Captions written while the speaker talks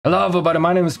Hello everybody,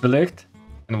 my name is Belicht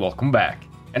and welcome back.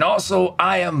 And also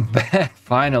I am back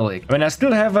finally. I mean, I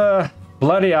still have a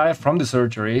bloody eye from the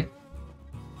surgery,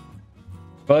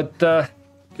 but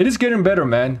it is getting better,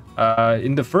 man.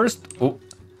 Let's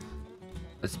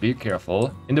be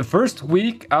careful. In the first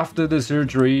week after the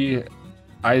surgery,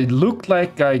 I looked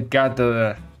like I got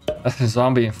a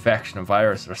zombie infection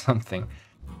virus or something.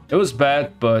 It was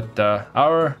bad, but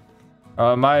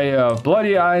my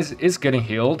bloody eyes is getting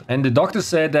healed, and the doctor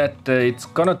said that it's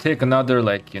gonna take another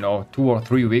 2 or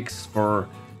 3 weeks for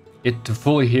it to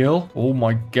fully heal. Oh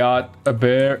my god, a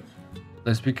bear.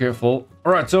 Let's be careful.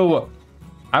 All right, so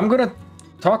I'm gonna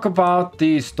talk about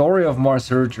the story of my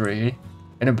surgery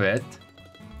in a bit,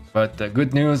 but the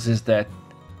good news is that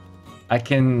I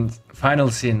can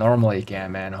finally see normally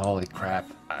again, man. Holy crap.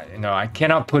 I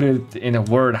cannot put it in a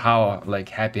word how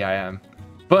happy I am.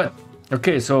 But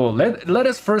okay, so let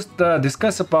us first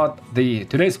discuss about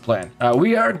today's plan.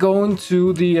 We are going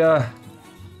to the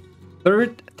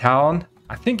third town.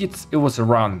 I think it was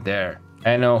around there,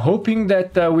 and hoping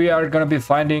that we are gonna be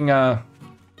finding a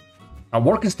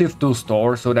working stiff tool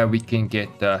store so that we can get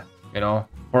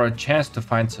for a chance to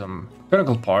find some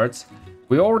mechanical parts.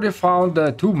 We already found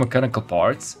 2 mechanical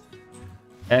parts,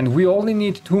 and we only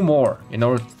need 2 more in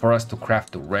order for us to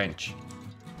craft the wrench.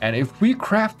 And if we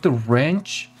craft the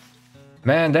wrench,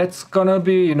 man, that's gonna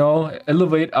be,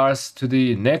 elevate us to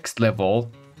the next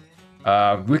level.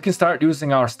 We can start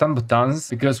using our stun buttons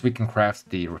because we can craft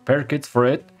the repair kits for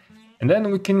it. And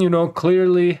then we can,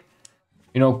 clearly,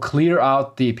 clear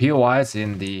out the POIs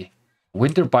in the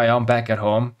winter biome back at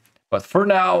home. But for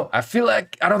now, I feel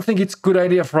like I don't think it's a good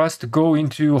idea for us to go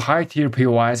into high tier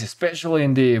POIs, especially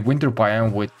in the winter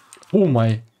biome with, oh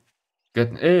my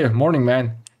god, hey, morning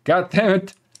man, god damn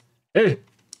it, hey.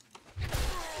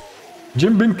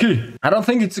 Jim Binky. I don't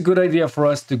think it's a good idea for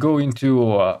us to go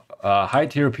into high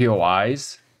tier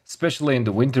POIs, especially in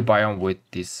the winter biome with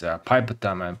this pipe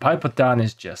button, and pipe button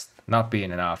is just not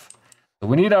being enough. So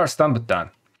we need our stun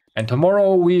button. And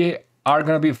tomorrow we are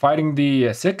gonna be fighting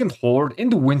the second horde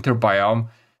in the winter biome.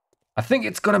 I think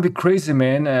it's gonna be crazy,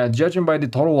 man, judging by the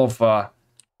total of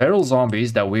feral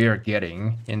zombies that we are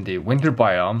getting in the winter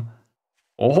biome.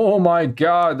 Oh my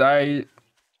god, I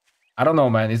don't know,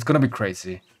 man, it's gonna be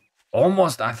crazy.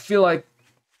 Almost, I feel like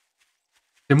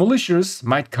demolishers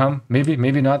might come,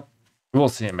 maybe not. We'll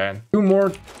see, man.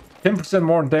 10%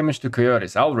 more damage to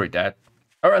coyotes. I'll read that.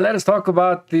 All right, let us talk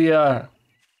about the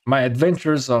my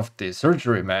adventures of the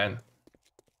surgery, man.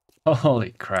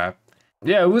 Holy crap!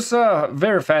 Yeah, it was a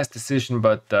very fast decision,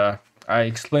 but I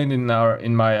explained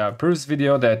in my previous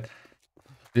video that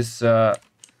this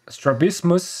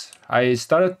strabismus. I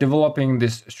started developing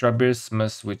this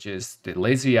strabismus, which is the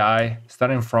lazy eye,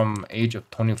 starting from age of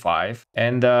 25.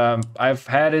 And I've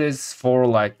had this for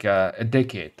like a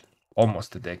decade,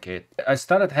 almost a decade. I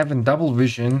started having double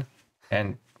vision,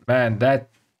 and man, that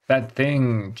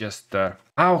thing just,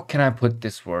 how can I put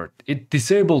this word? It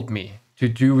disabled me to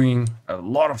doing a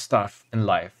lot of stuff in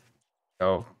life.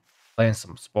 So playing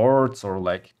some sports or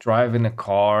like driving a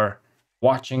car,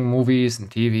 watching movies and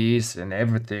TVs and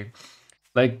everything.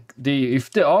 Like if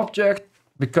the object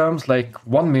becomes like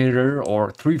 1 meter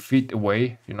or 3 feet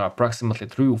away, approximately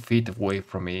 3 feet away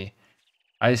from me,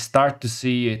 I start to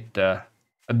see it a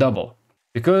double.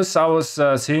 Because I was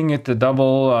seeing it a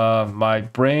double, my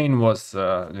brain was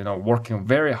working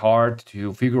very hard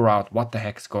to figure out what the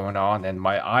heck's going on, and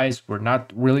my eyes were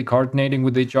not really coordinating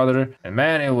with each other. And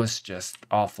man, it was just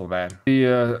awful, man.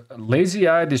 The lazy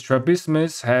eye, the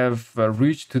strabismus, have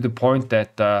reached to the point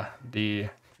that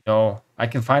I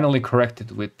can finally correct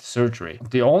it with surgery.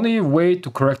 The only way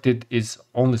to correct it is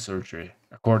only surgery,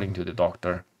 according to the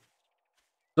doctor.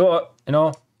 So,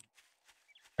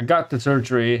 I got the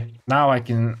surgery. Now I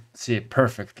can see it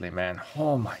perfectly, man.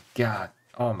 Oh my god.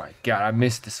 Oh my god. I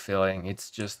miss this feeling. It's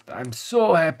just, I'm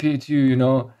so happy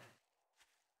to,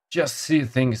 just see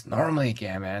things normally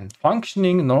again, man.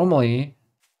 Functioning normally,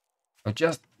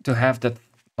 just to have that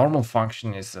normal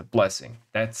function is a blessing.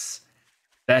 That's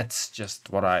just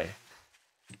what I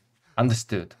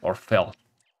understood or felt.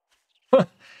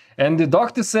 And the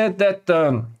doctor said that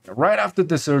right after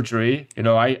the surgery,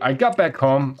 I got back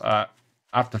home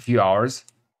after a few hours.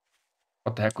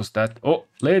 What the heck was that? Oh,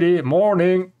 lady,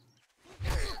 morning.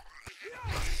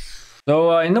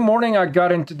 So in the morning I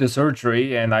got into the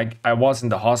surgery, and I was in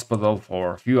the hospital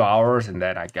for a few hours, and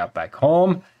then I got back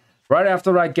home. Right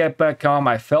after I get back home,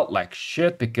 I felt like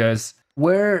shit because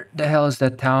where the hell is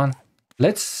that town?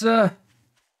 Let's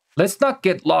not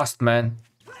get lost, man.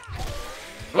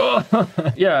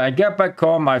 Yeah, I got back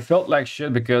home. I felt like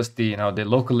shit because the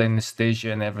local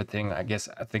anesthesia and everything. I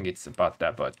think it's about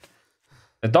that, but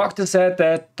The doctor said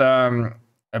that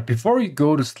before you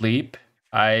go to sleep,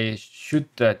 I should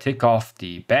take off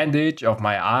the bandage of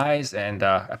my eyes and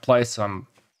apply some,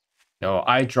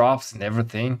 eye drops and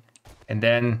everything, and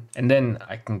then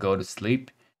I can go to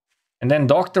sleep. And then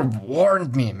doctor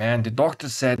warned me, man. The doctor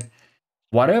said,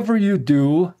 whatever you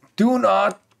do, do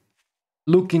not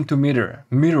look into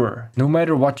mirror. No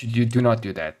matter what you do not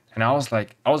do that. And I was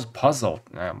like, I was puzzled.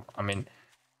 I mean,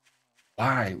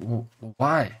 why?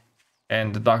 Why?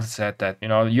 And the doctor said that,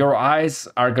 your eyes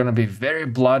are gonna be very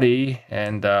bloody,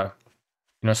 and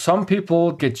some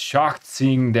people get shocked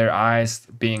seeing their eyes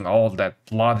being all that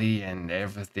bloody and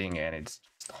everything, and it's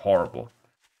just horrible.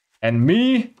 And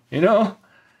me,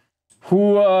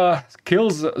 who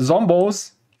kills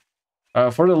zombos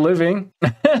for the living,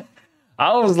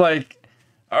 I was like,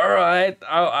 all right,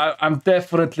 I'm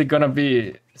definitely gonna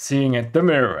be seeing at the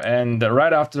mirror. And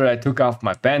right after I took off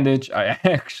my bandage, I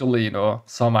actually,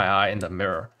 saw my eye in the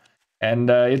mirror.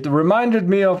 And it reminded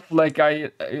me of, like,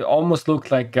 it almost looked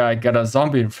like I got a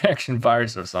zombie infection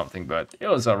virus or something, but it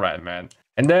was all right, man.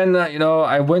 And then,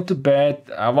 I went to bed.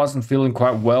 I wasn't feeling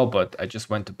quite well, but I just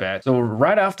went to bed. So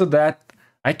right after that,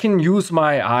 I can use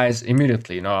my eyes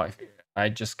immediately, I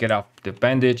just get off the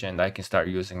bandage and I can start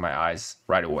using my eyes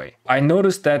right away. I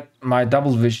noticed that my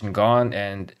double vision gone,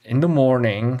 and in the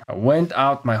morning, I went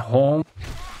out my home.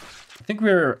 I think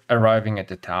we're arriving at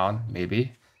the town,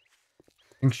 maybe.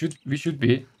 I think we should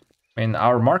be. I mean,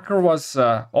 our marker was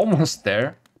almost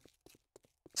there.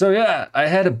 So yeah, I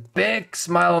had a big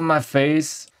smile on my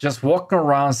face, just walking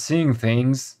around seeing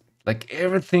things. Like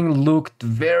everything looked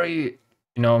very,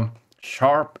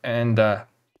 sharp and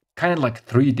kind of like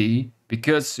 3D.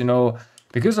 Because,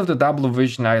 because of the double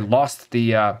vision, I lost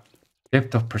the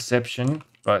depth of perception.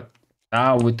 But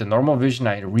now with the normal vision,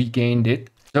 I regained it.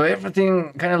 So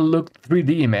everything kind of looked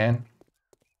 3D, man.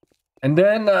 And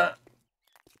then,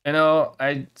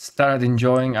 I started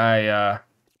enjoying, I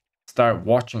started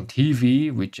watching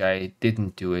TV, which I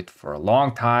didn't do it for a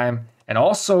long time. And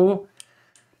also,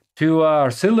 to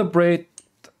celebrate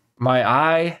my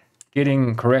eye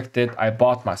getting corrected, I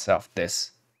bought myself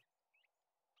this.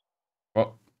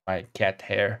 My cat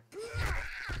hair.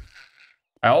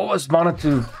 I always wanted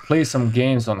to play some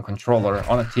games on a controller,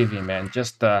 on a TV, man.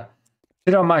 Just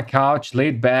sit on my couch,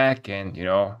 laid back, and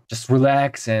just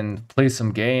relax and play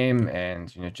some game,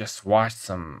 and just watch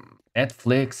some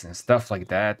Netflix and stuff like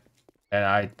that. And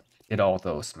I did all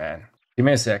those, man. Give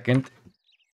me a second.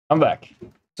 I'm back.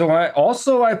 So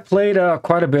I played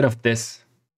quite a bit of this.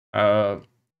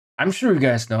 I'm sure you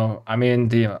guys know. I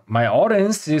mean, my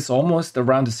audience is almost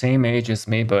around the same age as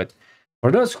me, but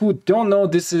for those who don't know,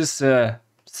 this is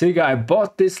Sega. I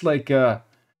bought this like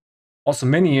also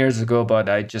many years ago, but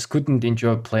I just couldn't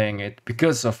enjoy playing it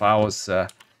because of I was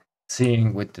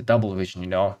seeing with the double vision,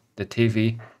 the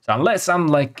TV. So unless I'm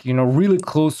like, really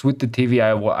close with the TV,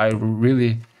 I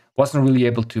really wasn't really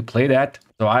able to play that.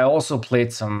 So I also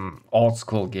played some old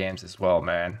school games as well,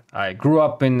 man. I grew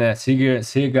up in the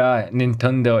Sega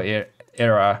Nintendo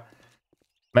era.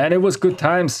 Man, it was good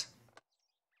times.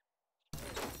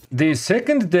 The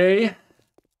second day,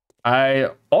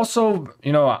 I also,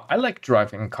 I like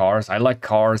driving cars. I like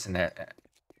cars and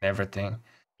everything.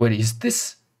 Wait, is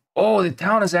this? Oh, the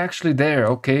town is actually there.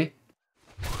 Okay.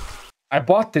 I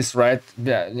bought this, right?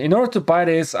 Yeah. In order to buy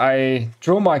this, I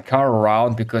drove my car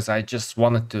around because I just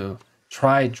wanted to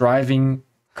try driving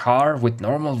car with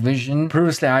normal vision.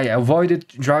 Previously, I avoided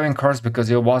driving cars because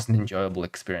it wasn't an enjoyable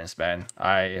experience, man.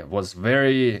 I was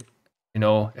very,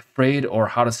 afraid, or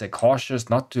how to say, cautious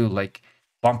not to like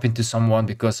bump into someone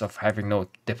because of having no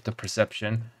depth of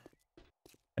perception.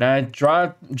 And I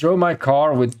drove my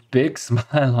car with big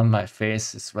smile on my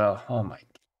face as well. Oh my.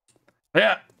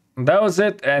 Yeah. That was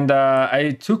it, and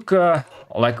I took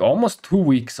like almost 2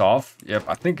 weeks off. Yep,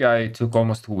 I think I took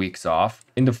almost 2 weeks off.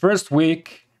 In the first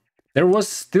week, there was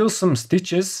still some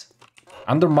stitches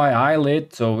under my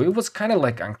eyelid, so it was kind of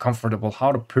like uncomfortable.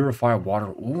 How to purify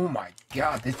water. Oh my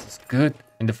god, this is good.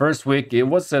 In the first week, it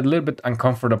was a little bit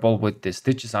uncomfortable with the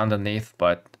stitches underneath,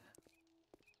 but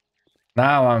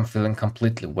now I'm feeling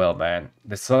completely well, man.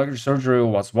 The surgery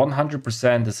was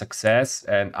 100% a success,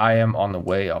 and I am on the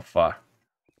way of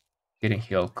getting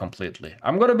healed completely.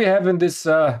 I'm gonna be having this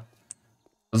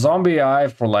zombie eye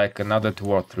for like another 2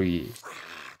 or 3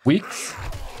 weeks,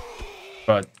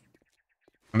 but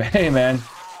hey, man,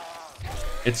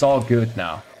 it's all good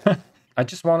now. I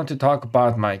just wanted to talk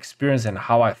about my experience and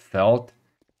how I felt,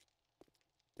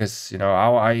 because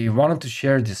I wanted to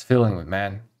share this feeling with,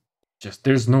 man. Just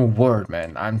there's no word,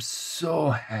 man. I'm so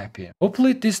happy.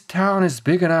 Hopefully this town is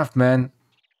big enough, man.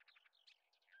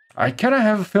 I kind of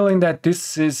have a feeling that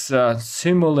this is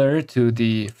similar to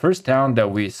the first town that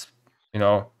we,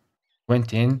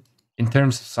 went in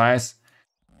terms of size.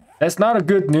 That's not a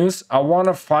good news. I want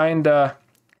to find a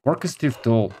work and stiff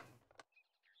tool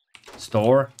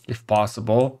store if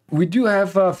possible. We do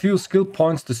have a few skill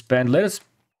points to spend. Let us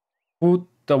put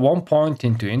the 1 point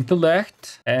into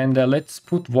intellect, and let's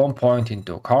put 1 point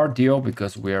into cardio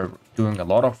because we are doing a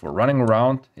lot of running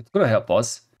around. It's gonna help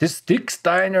us. This Dick's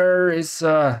Diner is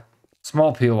a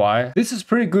small POI. This is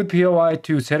pretty good POI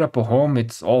to set up a home.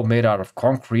 It's all made out of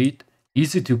concrete,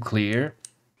 easy to clear.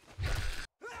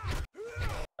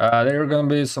 There are gonna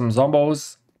be some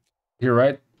zombos here,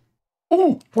 right?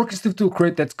 Oh, working stiff tool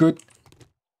crate, that's good.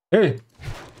 Hey!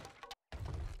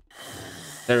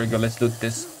 There we go, let's loot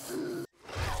this.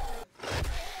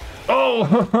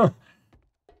 Oh!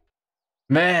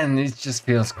 Man, it just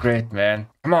feels great, man.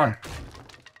 Come on.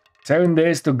 7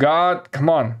 days to God, come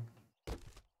on.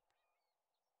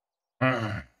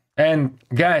 And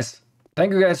guys,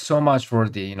 thank you guys so much for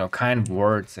the, kind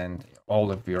words and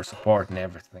all of your support and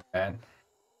everything, man.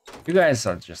 You guys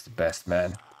are just the best,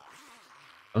 man.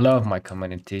 I love my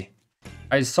community.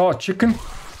 I saw a chicken.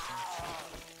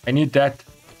 I need that.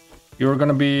 You're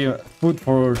gonna be food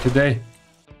for today.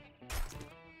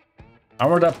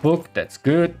 Armored up book, that's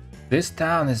good. This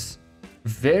town is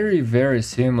very, very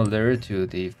similar to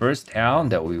the first town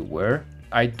that we were.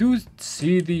 I do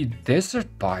see the desert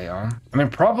biome. I mean,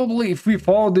 probably if we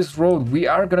follow this road, we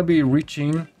are gonna be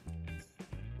reaching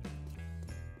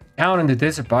town in the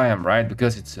desert biome, right?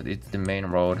 Because it's the main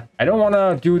road. I don't want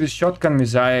to do the shotgun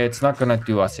messiah. It's not gonna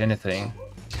do us anything.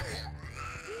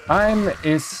 Time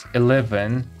is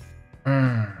 11.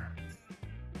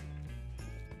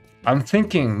 I'm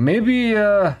thinking maybe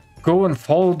go and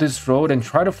follow this road and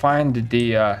try to find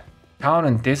the town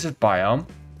and desert biome.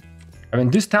 I mean,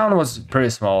 this town was pretty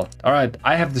small. All right,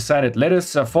 I have decided. Let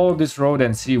us follow this road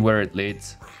and see where it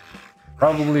leads.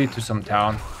 Probably to some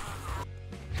town.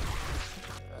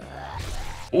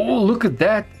 Oh, look at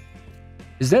that.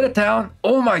 Is that a town?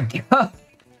 Oh my god.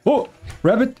 Oh,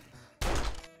 rabbit.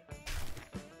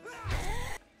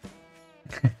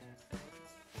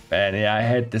 Man, yeah, I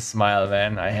had this smile,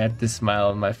 man. I had this smile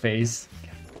on my face.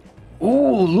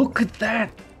 Oh, look at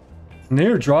that. An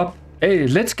airdrop. Hey,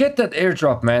 let's get that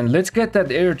airdrop, man. Let's get that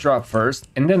airdrop first,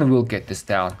 and then we'll get this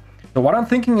down. So what I'm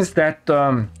thinking is that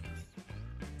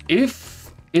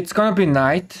if it's gonna be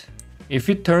night, if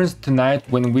it turns to night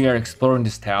when we are exploring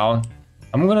this town,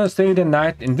 I'm gonna stay the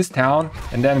night in this town,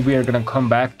 and then we are gonna come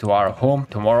back to our home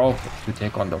tomorrow to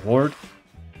take on the Horde.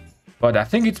 But I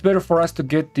think it's better for us to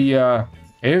get the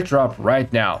airdrop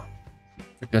right now,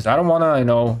 because I don't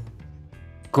wanna,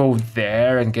 go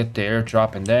there and get the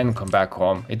airdrop and then come back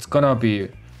home. It's gonna be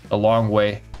a long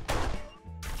way.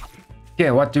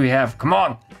 Okay, what do we have? Come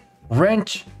on!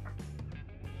 Wrench!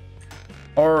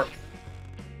 Or...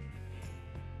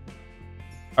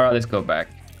 Alright, let's go back.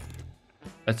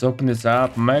 Let's open this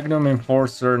up. Magnum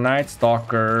Enforcer, Night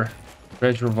Stalker,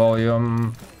 Treasure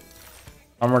Volume,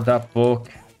 Armored Up Book.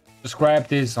 Just grab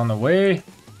this on the way.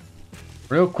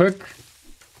 Real quick.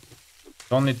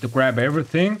 Don't need to grab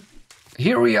everything.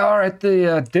 Here we are at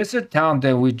the desert town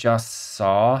that we just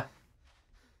saw.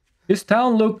 This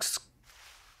town looks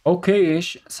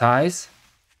okay-ish size.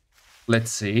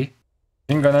 Let's see.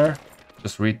 Machine gunner.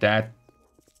 Just read that.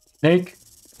 Snake.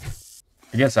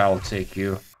 I guess I'll take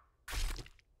you.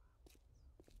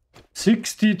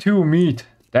 62 meat.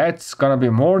 That's gonna be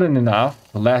more than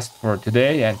enough to last for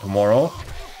today and tomorrow.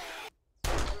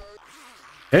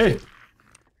 Hey!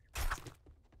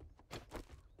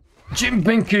 Jim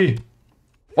Binky!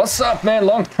 What's up, man?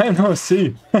 Long time no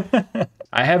see.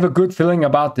 I have a good feeling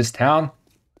about this town.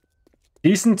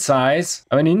 Decent size.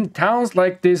 I mean, in towns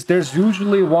like this, there's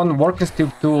usually one working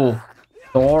stiff tool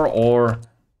store or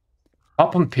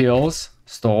pop and pills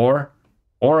store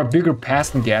or a bigger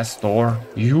pass and gas store,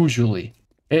 usually.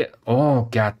 Oh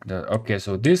god, okay,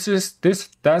 so this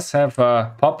does have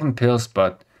pop and pills,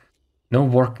 but no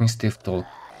working stiff tool.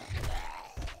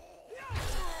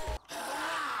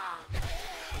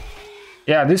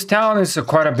 Yeah, this town is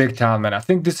quite a big town, man. I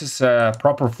think this is a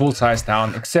proper full-size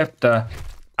town, except I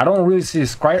don't really see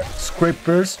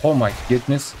skyscrapers. Oh my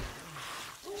goodness.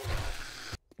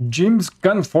 Jim's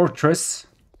Gun Fortress.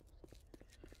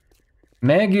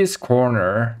 Maggie's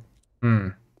Corner.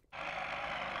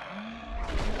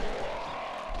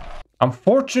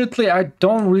 Unfortunately, I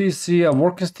don't really see a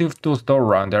working stiff tool store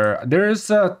around there. There is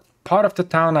a part of the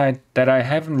town that I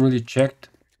haven't really checked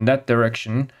in that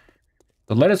direction.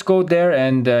 So let us go there,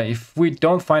 and if we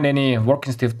don't find any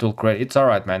working stiff tool crate, it's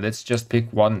alright, man. Let's just pick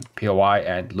one POI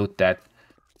and loot that.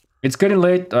 It's getting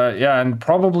late, yeah, and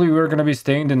probably we're gonna be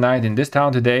staying the night in this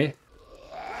town today.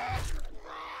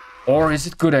 Or is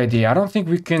it a good idea? I don't think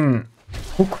we can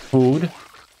cook food.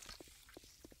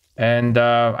 And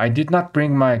I did not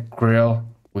bring my grill,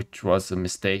 which was a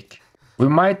mistake. We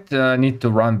might need to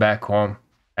run back home,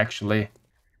 actually.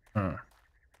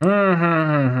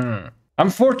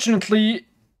 Unfortunately,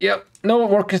 yep, no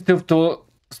working steel to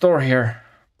store here.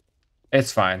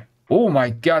 It's fine. Oh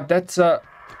my god, that's a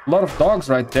lot of dogs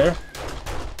right there.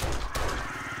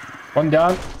 One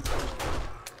down.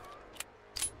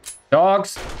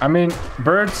 Dogs, I mean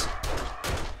birds.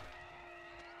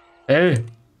 Hey.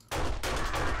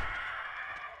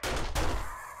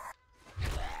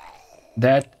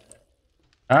 That.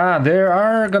 Ah, there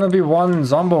are gonna be one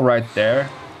zombo right there.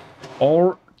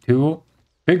 Or two.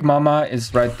 Big Mama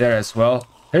is right there as well.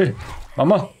 Hey,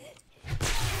 Mama.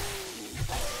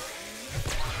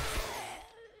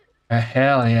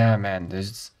 Hell yeah, man.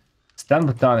 This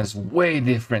Stanbaton is way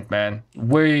different, man.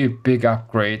 Way big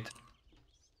upgrade.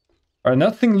 Alright,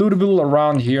 nothing lootable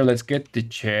around here. Let's get the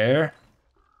chair.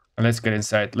 And let's get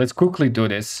inside. Let's quickly do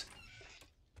this.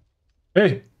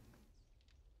 Hey.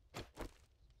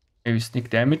 Maybe sneak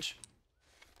damage.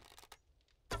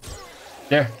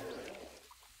 There.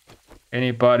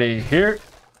 Anybody here?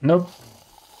 Nope.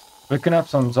 Picking up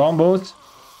some zombos.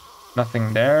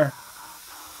 Nothing there.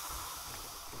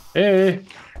 Hey.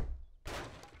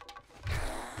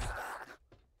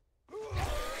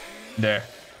 There.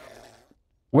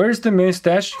 Where's the main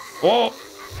stash? Oh,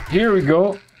 here we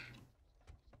go.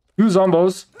 Two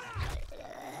zombos.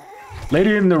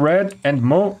 Lady in the red and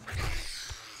Mo.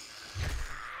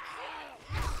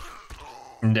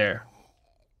 There.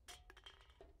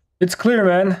 It's clear,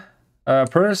 man.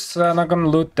 Purse, not gonna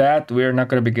loot that. We're not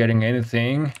gonna be getting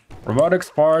anything. Robotics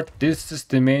part. This is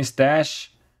the main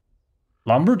stash.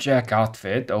 Lumberjack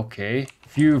outfit. Okay.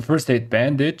 Few first aid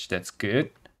bandage. That's good.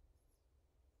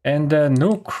 And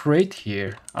no crate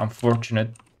here.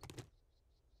 Unfortunate.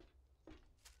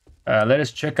 Let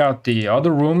us check out the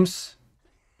other rooms.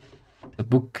 The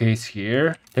bookcase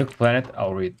here. Tech Planet.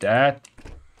 I'll read that.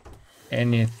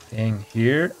 Anything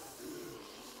here?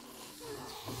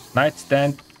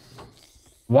 Nightstand.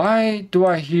 Why do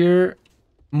I hear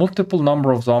multiple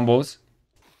number of zombos?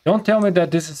 Don't tell me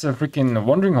that this is a freaking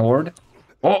wandering horde.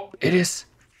 Oh, it is.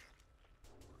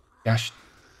 Gosh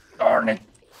darn it.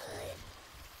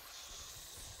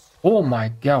 Oh my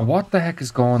god, what the heck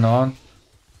is going on?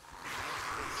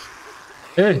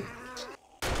 Hey.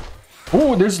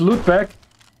 Oh, there's loot back.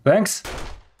 Thanks.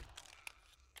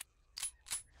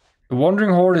 The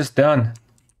wandering horde is done.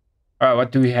 Alright,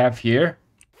 what do we have here?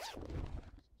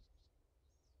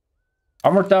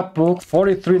 Armored up book,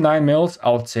 43 9mm.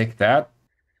 I'll take that.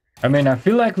 I mean, I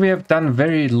feel like we have done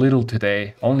very little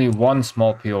today. Only one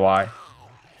small POI.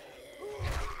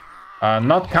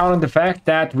 Not counting the fact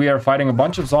that we are fighting a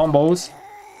bunch of zombos.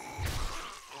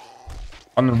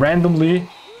 Randomly.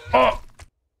 Oh!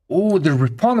 Oh, the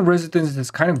Ripon Residence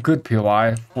is kind of good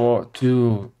POI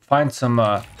to find some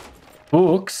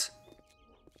books.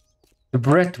 The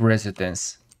Brett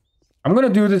Residence. I'm gonna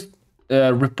do this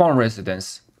Ripon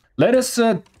Residence. Let us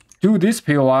do this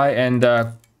POI and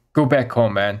go back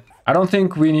home, man. I don't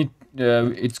think we need...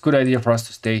 it's a good idea for us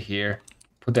to stay here.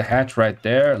 Put the hatch right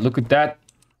there. Look at that.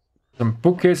 Some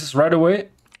bookcases right away.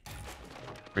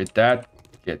 Read that.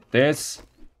 Get this.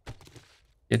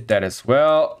 Get that as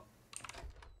well.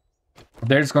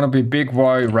 There's gonna be big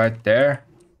boy right there.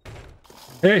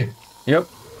 Hey. Yep.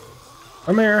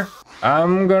 Come here.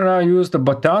 I'm gonna use the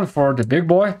baton for the big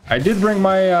boy. I did bring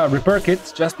my repair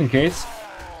kits just in case.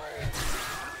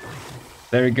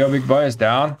 There we go, big boy is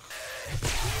down.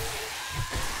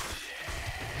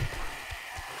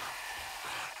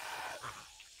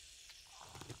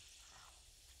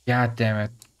 God damn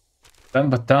it. Done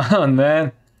baton,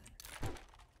 man.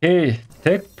 Okay,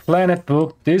 Tech Planet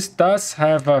book. This does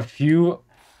have a few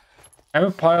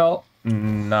ammo pile.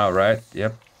 No, right?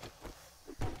 Yep.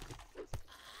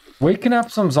 Waking up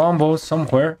some zombos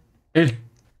somewhere. Hey.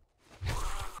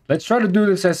 Let's try to do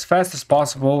this as fast as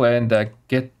possible and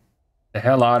get the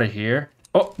hell out of here.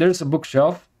 Oh, there's a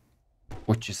bookshelf,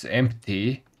 which is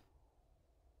empty.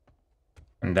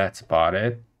 And that's about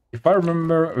it. If I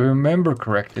remember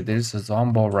correctly, there's a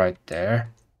zombo right there.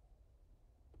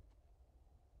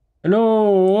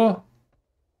 Hello?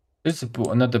 There's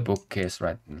another bookcase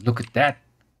right. Look at that.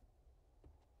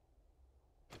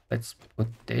 Let's put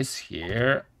this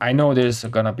here. I know there's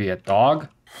gonna be a dog.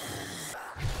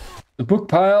 The book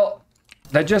pile.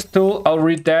 Digest tool, I'll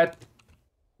read that.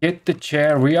 Get the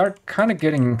chair. We are kind of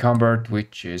getting encumbered,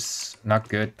 which is not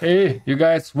good. Hey, you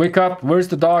guys, wake up. Where's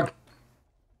the dog?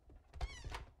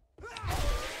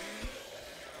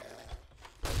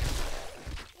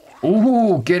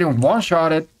 Ooh, getting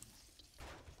one-shotted.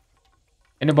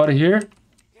 Anybody here?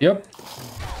 Yep.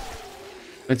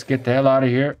 Let's get the hell out of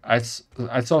here. I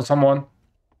saw someone.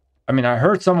 I mean, I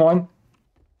heard someone.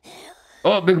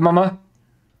 Oh, Big Mama.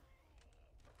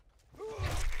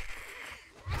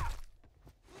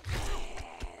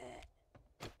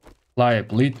 Apply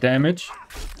bleed damage.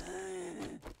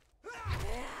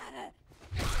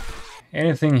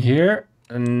 Anything here?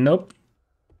 Nope.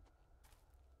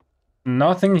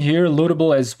 Nothing here.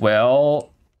 Lootable as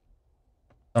well.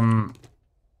 Some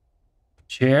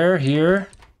chair here.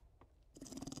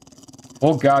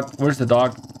 Oh god, where's the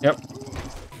dog? Yep.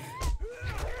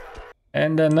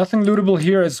 And nothing lootable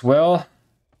here as well.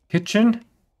 Kitchen.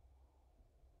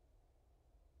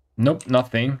 Nope,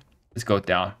 nothing. Let's go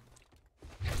down.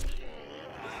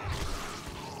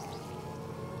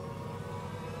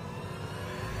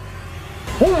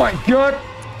 Oh my god!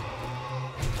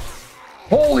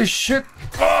 Holy shit!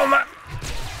 Oh my...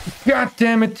 God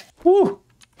damn it! Woo!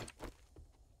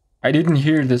 I didn't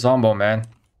hear the zombo, man.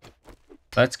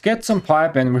 Let's get some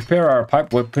pipe and repair our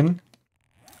pipe weapon.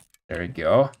 There we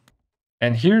go.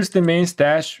 And here's the main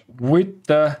stash with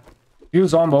the few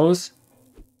zombos.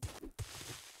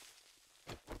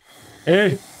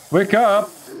 Hey, wake up!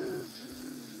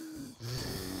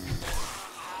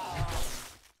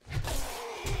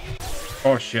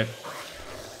 Oh shit.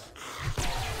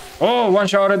 Oh,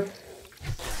 one-shotted.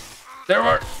 There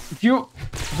were a few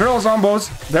girl zombos.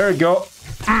 There we go.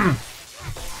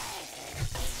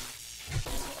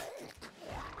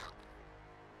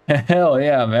 Hell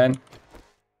yeah, man.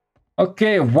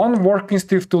 Okay, one working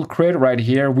stiff tool crate right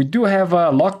here. We do have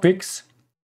lockpicks.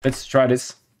 Let's try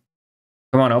this.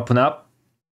 Come on, open up.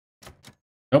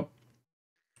 Nope.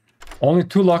 Only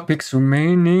 2 lockpicks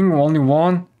remaining. Only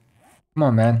 1. Come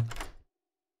on, man.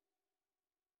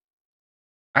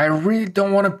 I really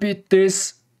don't want to beat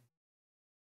this.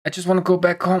 I just want to go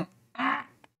back home.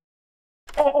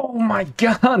 Oh my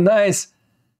god, nice.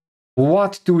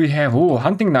 What do we have? Oh,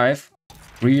 hunting knife.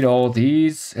 Read all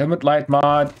these. Helmet light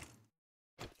mod.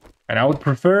 And I would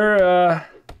prefer,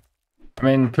 I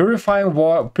mean, purifying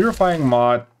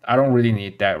mod. I don't really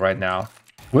need that right now.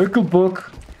 Vehicle book.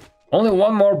 Only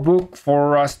one more book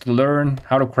for us to learn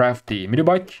how to craft the mini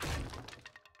bike.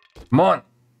 Come on.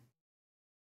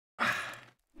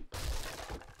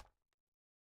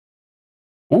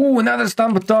 Ooh, another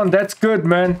stun baton. That's good,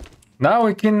 man. Now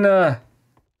we can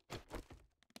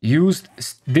use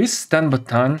this stun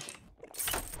baton.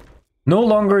 No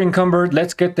longer encumbered.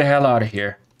 Let's get the hell out of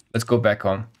here. Let's go back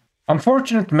home.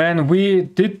 Unfortunate, man. We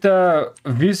did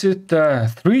visit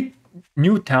 3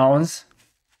 new towns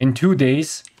in 2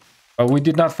 days. But we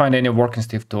did not find any working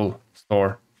stiff tool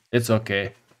store. It's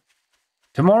okay.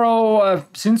 Tomorrow,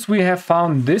 since we have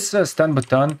found this stun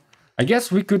baton, I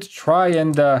guess we could try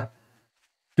and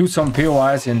do some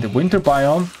POIs in the winter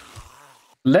biome.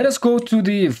 Let us go to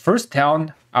the first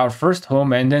town, our first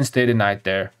home, and then stay the night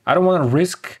there. I don't want to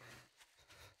risk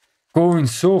going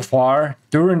so far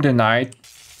during the night.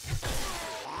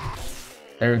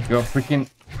 There we go, freaking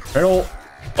barrel.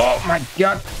 Oh my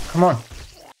god, come on.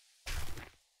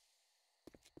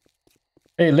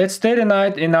 Hey, let's stay the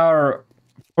night in our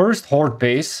first Horde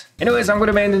base. Anyways, I'm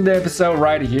gonna end the episode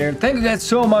right here. Thank you guys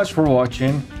so much for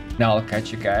watching. Now I'll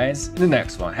catch you guys in the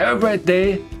next one. Have a great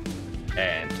day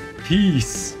and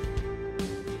peace.